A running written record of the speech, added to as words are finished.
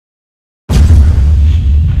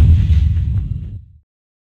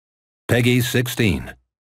Peggy 16.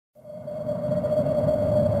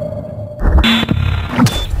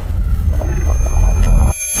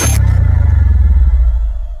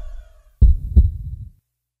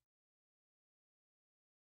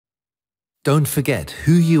 Don't forget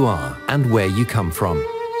who you are and where you come from.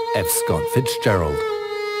 F. Scott Fitzgerald.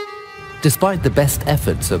 Despite the best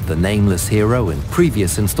efforts of the nameless hero in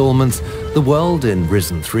previous installments, the world in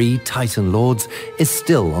Risen 3 Titan Lords is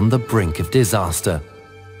still on the brink of disaster.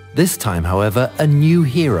 This time, however, a new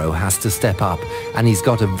hero has to step up, and he's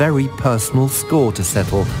got a very personal score to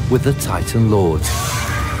settle with the Titan Lords.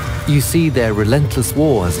 You see, their relentless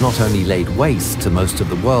war has not only laid waste to most of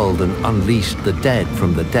the world and unleashed the dead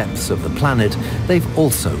from the depths of the planet, they've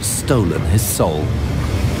also stolen his soul.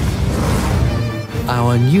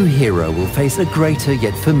 Our new hero will face a greater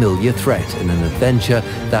yet familiar threat in an adventure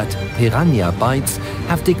that Piranha Bytes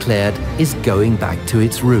have declared is going back to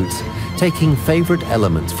its roots, taking favorite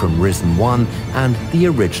elements from Risen 1 and the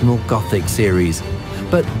original Gothic series.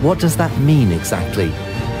 But what does that mean exactly?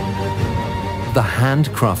 The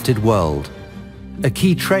handcrafted world. A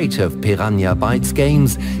key trait of Piranha Bytes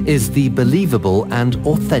games is the believable and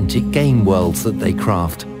authentic game worlds that they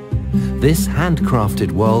craft. This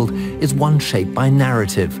handcrafted world is one shaped by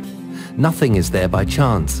narrative. Nothing is there by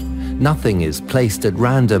chance, nothing is placed at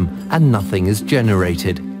random, and nothing is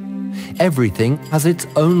generated. Everything has its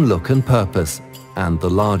own look and purpose, and the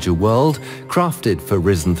larger world, crafted for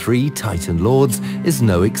Risen 3 Titan Lords, is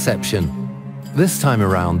no exception. This time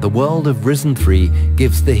around, the world of Risen 3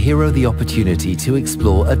 gives the hero the opportunity to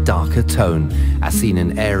explore a darker tone, as seen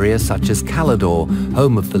in areas such as Calidor,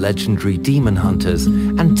 home of the legendary demon hunters,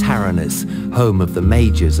 and Taranis, home of the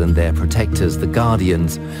mages and their protectors, the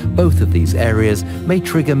Guardians. Both of these areas may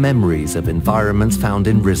trigger memories of environments found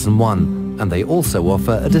in Risen 1, and they also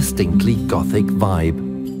offer a distinctly Gothic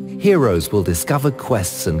vibe. Heroes will discover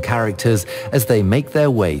quests and characters as they make their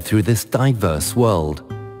way through this diverse world.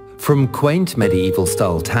 From quaint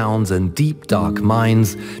medieval-style towns and deep dark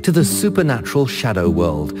mines to the supernatural shadow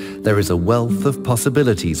world, there is a wealth of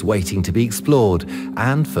possibilities waiting to be explored,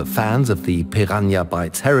 and for fans of the Piranha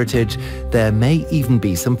Bytes heritage, there may even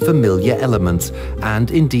be some familiar elements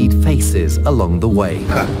and indeed faces along the way.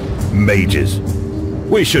 Ha! Mages.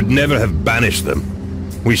 We should never have banished them.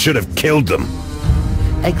 We should have killed them.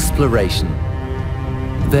 Exploration.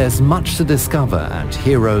 There's much to discover, and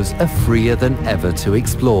heroes are freer than ever to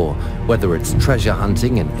explore, whether it's treasure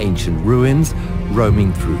hunting in ancient ruins,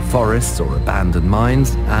 roaming through forests or abandoned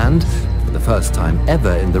mines, and, for the first time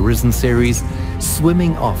ever in the Risen series,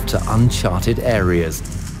 swimming off to uncharted areas,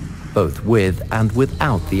 both with and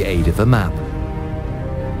without the aid of a map.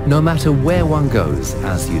 No matter where one goes,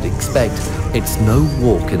 as you'd expect, it's no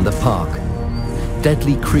walk in the park.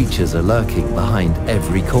 Deadly creatures are lurking behind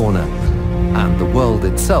every corner, and the world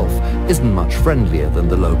itself isn't much friendlier than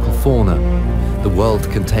the local fauna. The world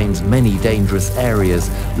contains many dangerous areas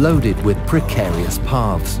loaded with precarious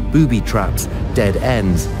paths, booby traps, dead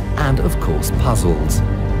ends, and of course puzzles.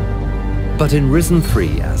 But in Risen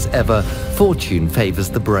 3, as ever, fortune favors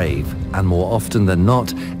the brave, and more often than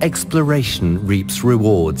not, exploration reaps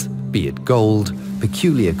rewards, be it gold,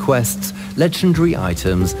 peculiar quests, legendary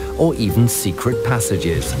items, or even secret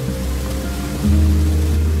passages.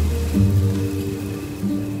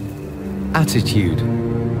 Attitude.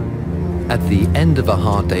 At the end of a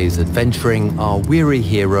hard day's adventuring, our weary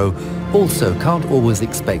hero also can't always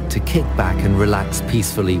expect to kick back and relax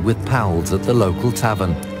peacefully with pals at the local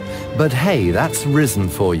tavern. But hey, that's Risen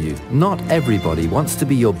for you. Not everybody wants to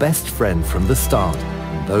be your best friend from the start,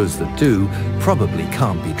 and those that do probably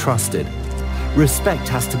can't be trusted. Respect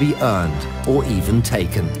has to be earned, or even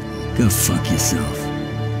taken. Go fuck yourself.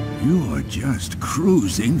 You are just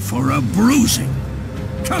cruising for a bruising.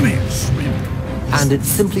 Come here, shrimp. And it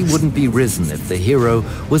simply wouldn't be Risen if the hero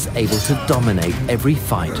was able to dominate every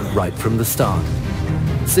fight right from the start.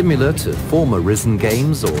 Similar to former Risen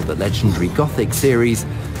games or the legendary Gothic series,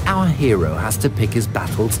 our hero has to pick his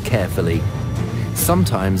battles carefully.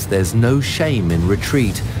 Sometimes there's no shame in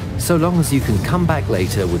retreat, so long as you can come back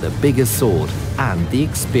later with a bigger sword and the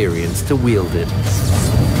experience to wield it.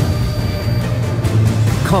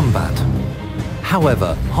 Combat.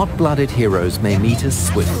 However, hot-blooded heroes may meet a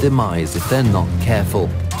swift demise if they're not careful.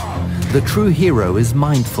 The true hero is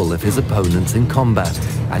mindful of his opponents in combat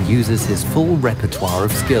and uses his full repertoire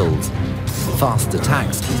of skills. Fast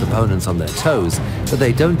attacks keep opponents on their toes, but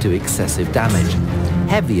they don't do excessive damage.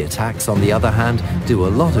 Heavy attacks, on the other hand, do a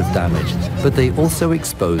lot of damage, but they also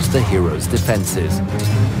expose the hero's defenses.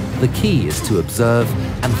 The key is to observe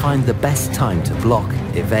and find the best time to block,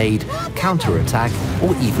 evade, counterattack,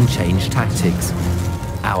 or even change tactics.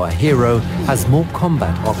 Our hero has more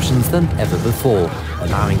combat options than ever before,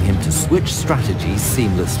 allowing him to switch strategies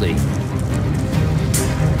seamlessly.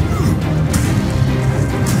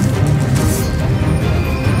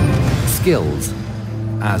 Skills.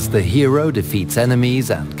 As the hero defeats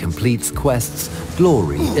enemies and completes quests,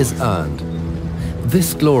 glory is earned.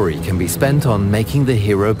 This glory can be spent on making the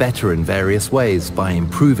hero better in various ways by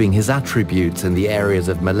improving his attributes in the areas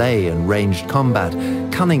of melee and ranged combat,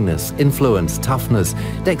 cunningness, influence, toughness,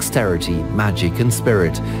 dexterity, magic and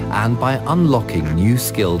spirit, and by unlocking new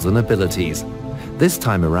skills and abilities. This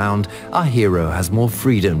time around, our hero has more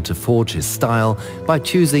freedom to forge his style by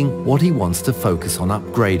choosing what he wants to focus on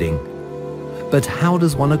upgrading. But how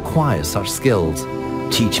does one acquire such skills?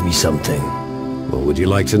 Teach me something. What would you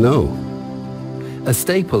like to know? A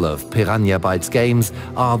staple of Piranha Bytes games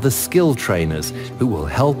are the skill trainers, who will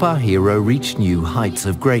help our hero reach new heights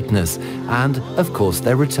of greatness, and, of course,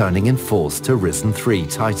 they're returning in force to Risen 3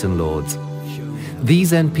 Titan Lords.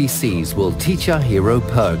 These NPCs will teach our hero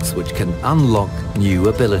perks which can unlock new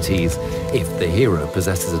abilities, if the hero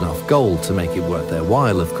possesses enough gold to make it worth their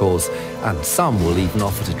while, of course, and some will even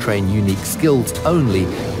offer to train unique skills only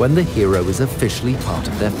when the hero is officially part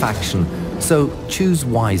of their faction. So choose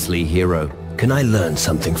wisely, hero. Can I learn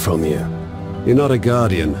something from you? You're not a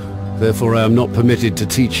guardian, therefore I am not permitted to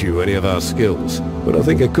teach you any of our skills. But I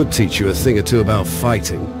think I could teach you a thing or two about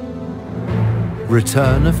fighting.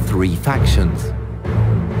 Return of 3 factions.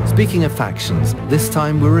 Speaking of factions, this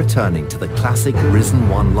time we're returning to the classic Risen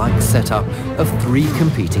 1-like setup of 3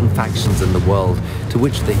 competing factions in the world, to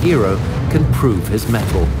which the hero can prove his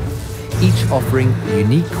mettle. Each offering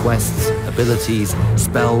unique quests, abilities,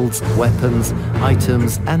 spells, weapons,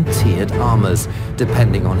 items, and tiered armors,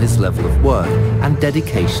 depending on his level of work and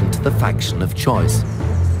dedication to the faction of choice.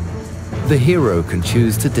 The hero can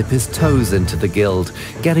choose to dip his toes into the guild,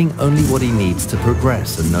 getting only what he needs to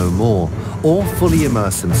progress and no more, or fully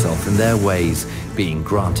immerse himself in their ways, being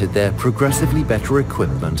granted their progressively better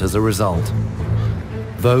equipment as a result.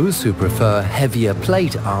 Those who prefer heavier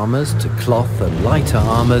plate armors to cloth and lighter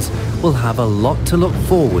armors will have a lot to look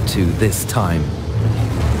forward to this time.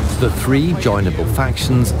 The 3 joinable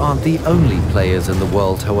factions aren't the only players in the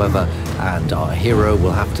world, however, and our hero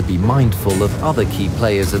will have to be mindful of other key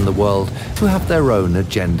players in the world who have their own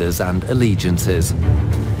agendas and allegiances.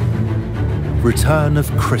 Return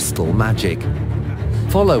of Crystal Magic.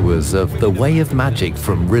 Followers of the Way of Magic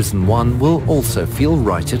from Risen 1 will also feel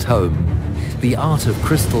right at home. The art of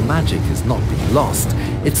crystal magic has not been lost,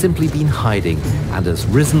 it's simply been hiding and has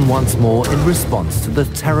risen once more in response to the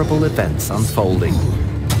terrible events unfolding.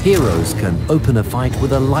 Heroes can open a fight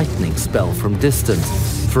with a lightning spell from distance,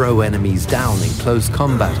 throw enemies down in close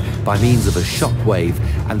combat by means of a shockwave,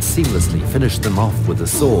 and seamlessly finish them off with a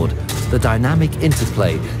sword. The dynamic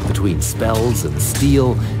interplay between spells and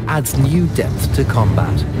steel adds new depth to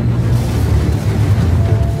combat.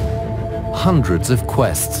 Hundreds of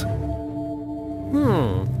quests.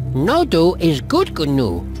 Nodu is good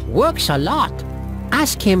GNU. Works a lot.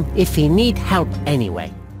 Ask him if he need help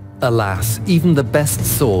anyway. Alas, even the best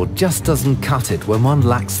sword just doesn't cut it when one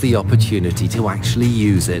lacks the opportunity to actually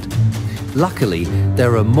use it. Luckily,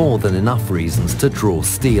 there are more than enough reasons to draw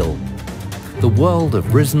steel. The world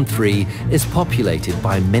of Risen 3 is populated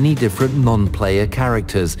by many different non-player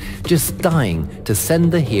characters, just dying to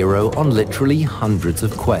send the hero on literally hundreds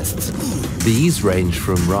of quests. These range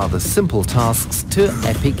from rather simple tasks to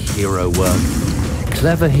epic hero work.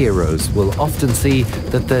 Clever heroes will often see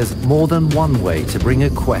that there's more than one way to bring a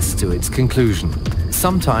quest to its conclusion.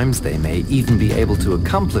 Sometimes they may even be able to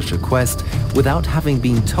accomplish a quest without having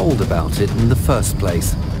been told about it in the first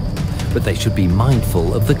place. But they should be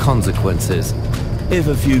mindful of the consequences. If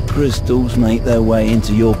a few crystals make their way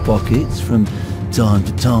into your pockets from time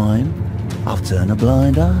to time, I'll turn a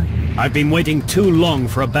blind eye. I've been waiting too long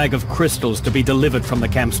for a bag of crystals to be delivered from the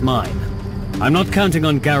camp's mine. I'm not counting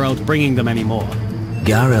on Geralt bringing them anymore.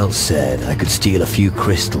 Geralt said I could steal a few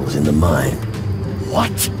crystals in the mine.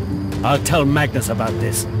 What? I'll tell Magnus about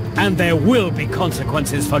this, and there will be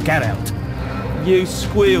consequences for Geralt. You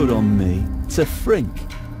squealed on me to Frink.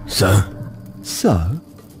 So? So?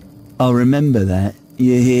 I'll remember that.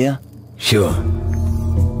 You hear? Sure.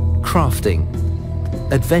 Crafting.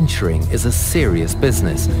 Adventuring is a serious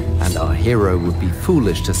business, and our hero would be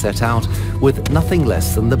foolish to set out with nothing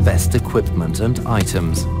less than the best equipment and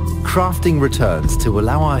items. Crafting returns to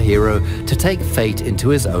allow our hero to take fate into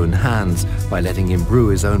his own hands by letting him brew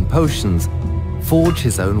his own potions, forge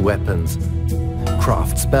his own weapons,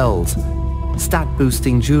 craft spells,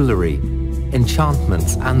 stat-boosting jewelry,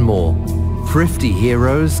 enchantments, and more. Thrifty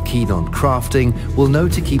heroes keen on crafting will know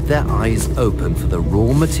to keep their eyes open for the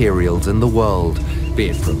raw materials in the world, be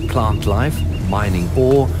it from plant life, mining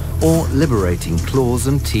ore, or liberating claws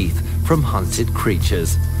and teeth from hunted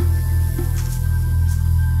creatures.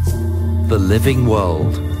 The living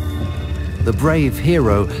world. The brave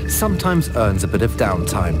hero sometimes earns a bit of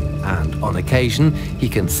downtime, and on occasion he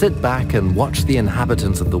can sit back and watch the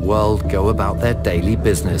inhabitants of the world go about their daily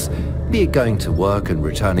business, be it going to work and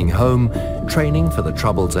returning home, training for the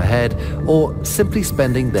troubles ahead, or simply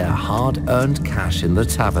spending their hard-earned cash in the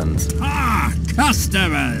taverns. Ah,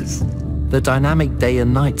 customers! The dynamic day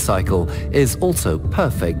and night cycle is also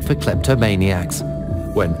perfect for kleptomaniacs.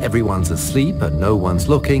 When everyone's asleep and no one's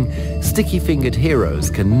looking, sticky-fingered heroes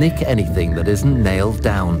can nick anything that isn't nailed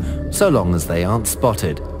down, so long as they aren't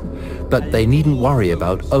spotted. But they needn't worry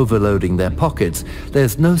about overloading their pockets.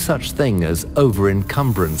 There's no such thing as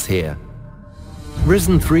over-encumbrance here.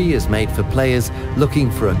 Risen 3 is made for players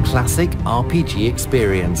looking for a classic RPG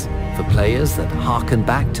experience, for players that harken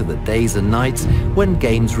back to the days and nights when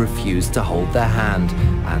games refused to hold their hand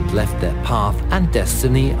and left their path and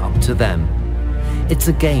destiny up to them. It's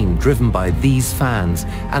a game driven by these fans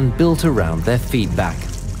and built around their feedback.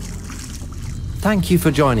 Thank you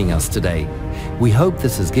for joining us today. We hope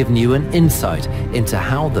this has given you an insight into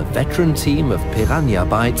how the veteran team of Piranha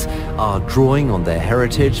Bytes are drawing on their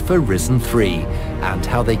heritage for Risen 3 and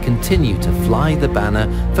how they continue to fly the banner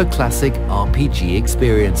for classic RPG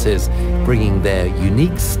experiences, bringing their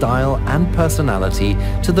unique style and personality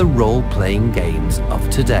to the role-playing games of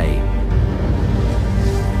today.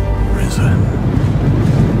 Risen.